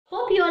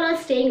Hope you all are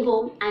staying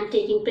home and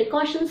taking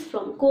precautions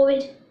from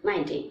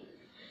COVID-19.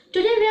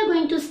 Today we are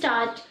going to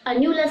start a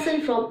new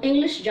lesson from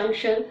English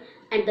Junction,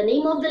 and the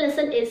name of the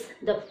lesson is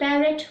The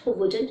Parrot Who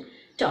Wouldn't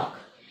Talk.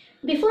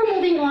 Before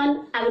moving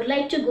on, I would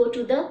like to go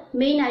to the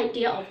main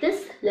idea of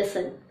this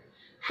lesson.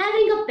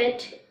 Having a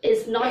pet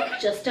is not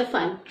just a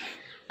fun.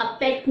 A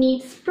pet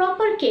needs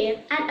proper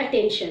care and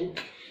attention.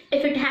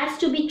 If it has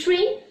to be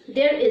trained,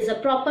 there is a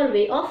proper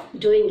way of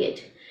doing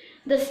it.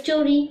 The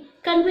story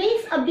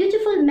conveys a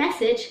beautiful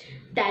message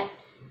that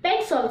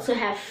pets also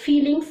have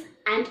feelings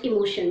and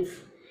emotions.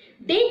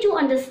 They too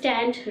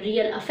understand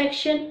real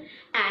affection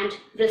and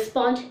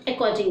respond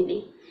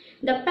accordingly.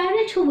 The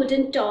Parrot Who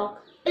Wouldn't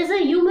Talk is a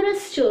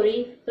humorous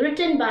story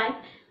written by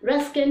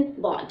Ruskin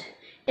Bond.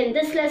 In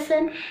this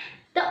lesson,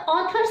 the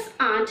author's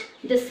aunt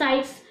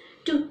decides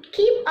to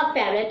keep a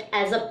parrot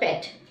as a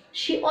pet.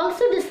 She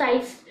also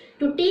decides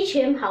to teach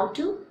him how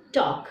to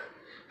talk.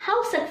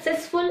 How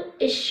successful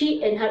is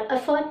she in her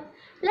effort?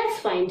 Let's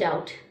find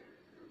out.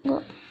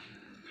 When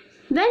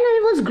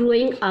I was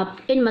growing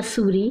up in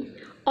Missouri,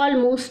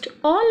 almost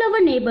all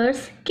our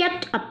neighbors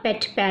kept a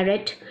pet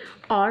parrot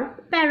or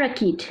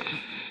parakeet.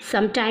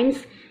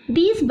 Sometimes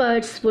these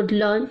birds would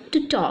learn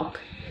to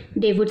talk.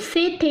 They would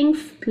say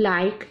things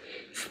like,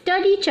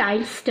 "Study,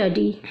 child,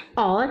 study,"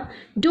 or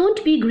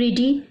 "Don't be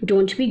greedy,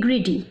 don't be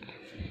greedy."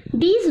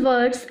 These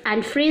words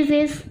and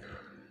phrases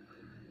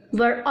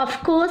were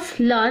of course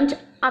learned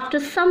after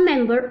some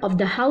member of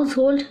the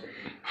household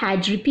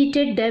had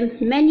repeated them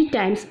many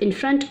times in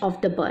front of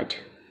the bird.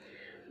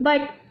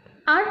 But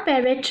our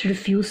parrot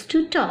refused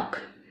to talk.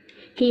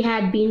 He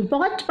had been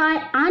bought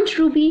by Aunt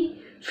Ruby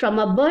from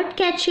a bird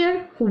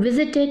catcher who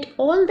visited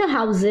all the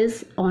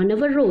houses on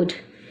our road.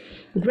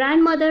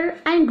 Grandmother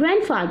and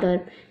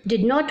grandfather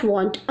did not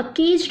want a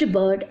caged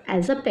bird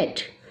as a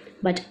pet,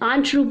 but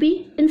Aunt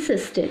Ruby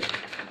insisted.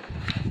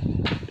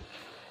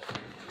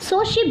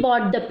 So she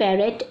bought the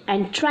parrot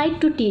and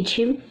tried to teach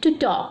him to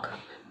talk.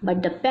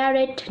 But the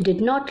parrot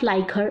did not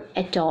like her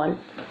at all.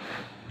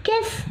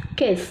 "Kiss,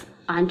 kiss,"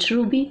 Aunt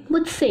Ruby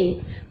would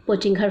say,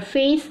 putting her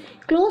face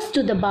close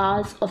to the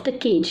bars of the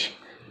cage.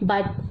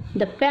 But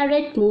the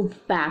parrot moved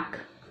back,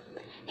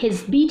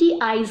 his beady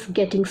eyes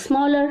getting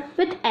smaller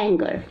with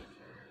anger.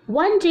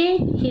 One day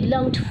he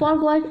lunged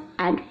forward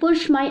and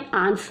pushed my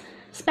aunt's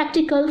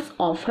spectacles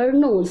off her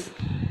nose.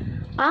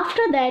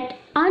 After that,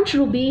 Aunt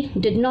Ruby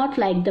did not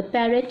like the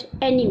parrot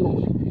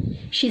anymore.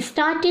 She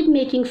started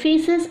making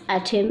faces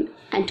at him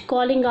and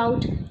calling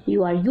out,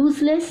 "You are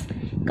useless,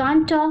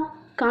 can't talk,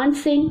 can't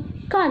sing,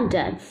 can't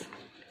dance."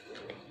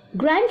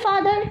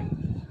 Grandmother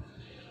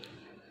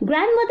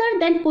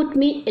then put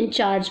me in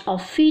charge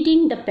of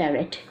feeding the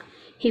parrot.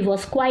 He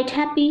was quite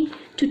happy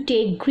to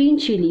take green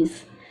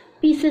chilies,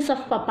 pieces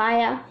of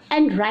papaya,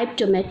 and ripe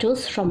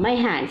tomatoes from my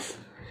hands.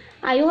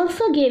 I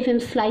also gave him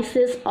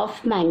slices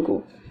of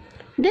mango.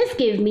 This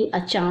gave me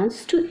a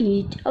chance to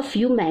eat a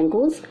few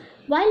mangoes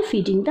while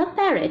feeding the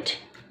parrot.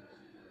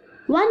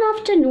 One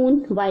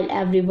afternoon, while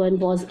everyone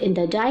was in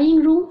the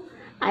dining room,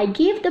 I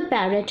gave the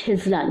parrot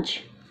his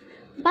lunch.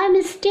 By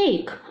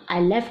mistake, I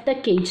left the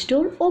cage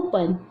door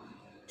open.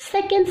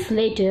 Seconds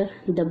later,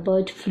 the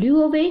bird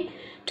flew away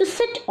to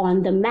sit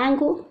on the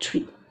mango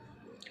tree.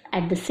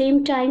 At the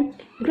same time,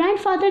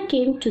 grandfather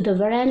came to the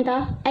veranda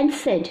and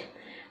said,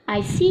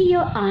 "I see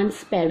your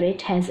aunt's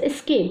parrot has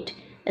escaped."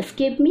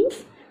 Escape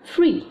means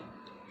free.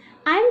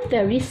 "I'm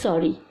very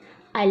sorry.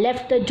 I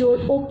left the door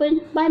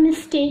open by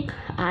mistake,"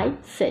 I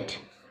said.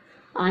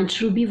 Aunt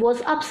Ruby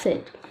was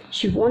upset.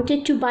 She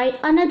wanted to buy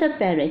another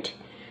parrot.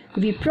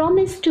 We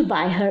promised to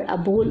buy her a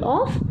bowl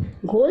of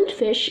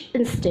goldfish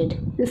instead.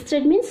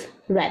 Instead means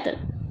rather.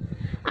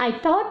 I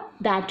thought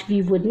that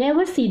we would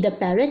never see the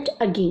parrot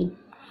again.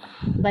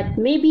 But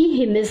maybe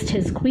he missed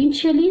his green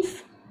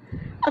chilies.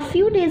 A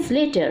few days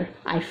later,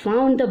 I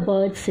found the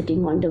bird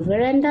sitting on the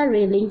veranda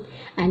railing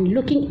and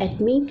looking at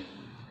me.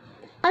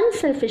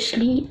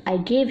 Unselfishly, I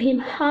gave him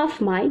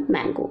half my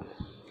mango.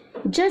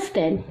 Just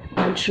then,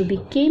 Aunt Ruby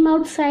came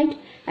outside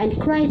and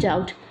cried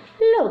out,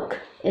 "Look,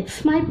 it's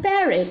my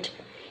parrot.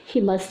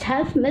 He must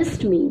have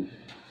missed me."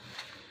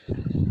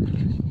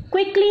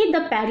 Quickly,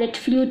 the parrot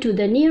flew to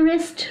the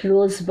nearest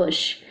rose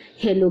bush.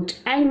 He looked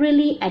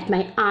angrily at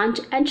my aunt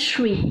and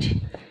shrieked,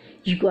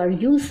 "You are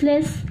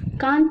useless,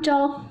 can't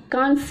talk,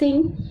 can't sing,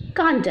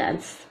 can't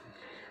dance."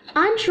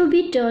 Aunt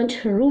Ruby turned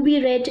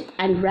ruby red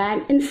and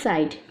ran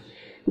inside.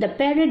 The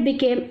parrot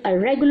became a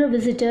regular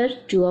visitor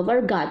to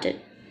our garden.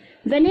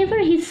 Whenever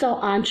he saw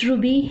Aunt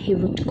Ruby, he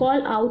would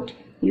call out,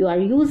 "You are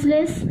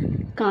useless,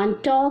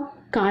 can't talk,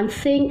 can't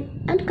sing,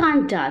 and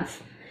can't dance."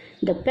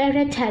 The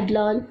parrot had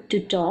learned to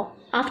talk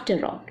after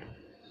all.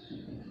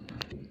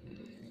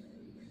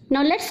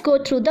 Now let's go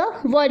through the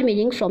word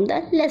meaning from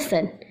the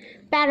lesson.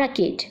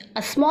 Parakeet,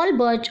 a small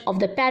bird of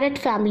the parrot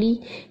family,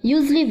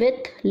 usually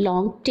with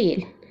long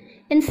tail.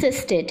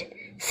 Insisted,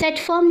 said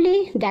firmly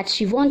that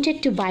she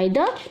wanted to buy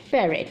the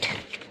parrot.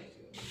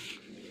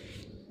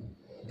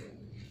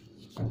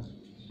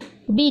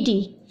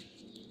 Beady,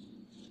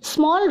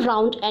 small,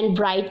 round and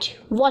bright,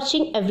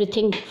 watching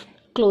everything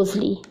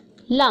closely.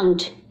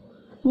 Lunged,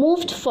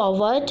 moved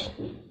forward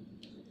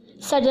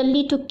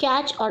suddenly to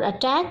catch or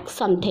attack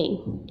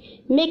something,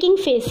 making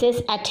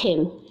faces at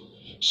him.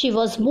 She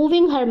was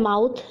moving her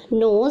mouth,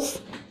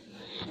 nose,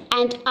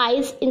 and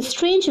eyes in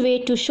strange way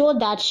to show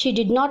that she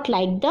did not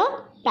like the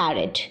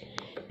parrot.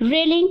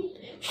 Railing,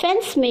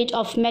 fence made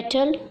of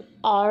metal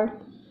or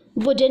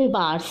wooden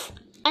bars,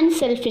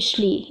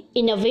 unselfishly,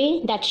 in a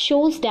way that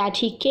shows that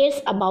he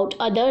cares about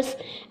others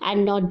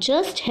and not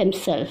just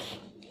himself.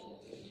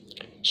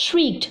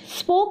 Shrieked,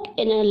 spoke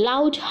in a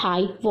loud,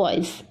 high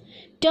voice,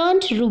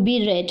 turned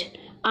Ruby red.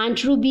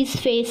 Aunt Ruby's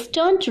face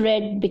turned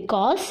red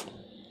because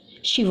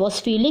she was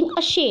feeling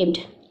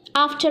ashamed.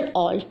 After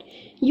all,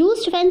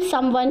 used when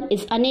someone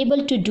is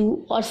unable to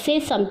do or say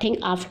something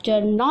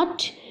after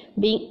not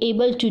being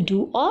able to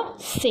do or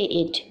say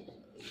it.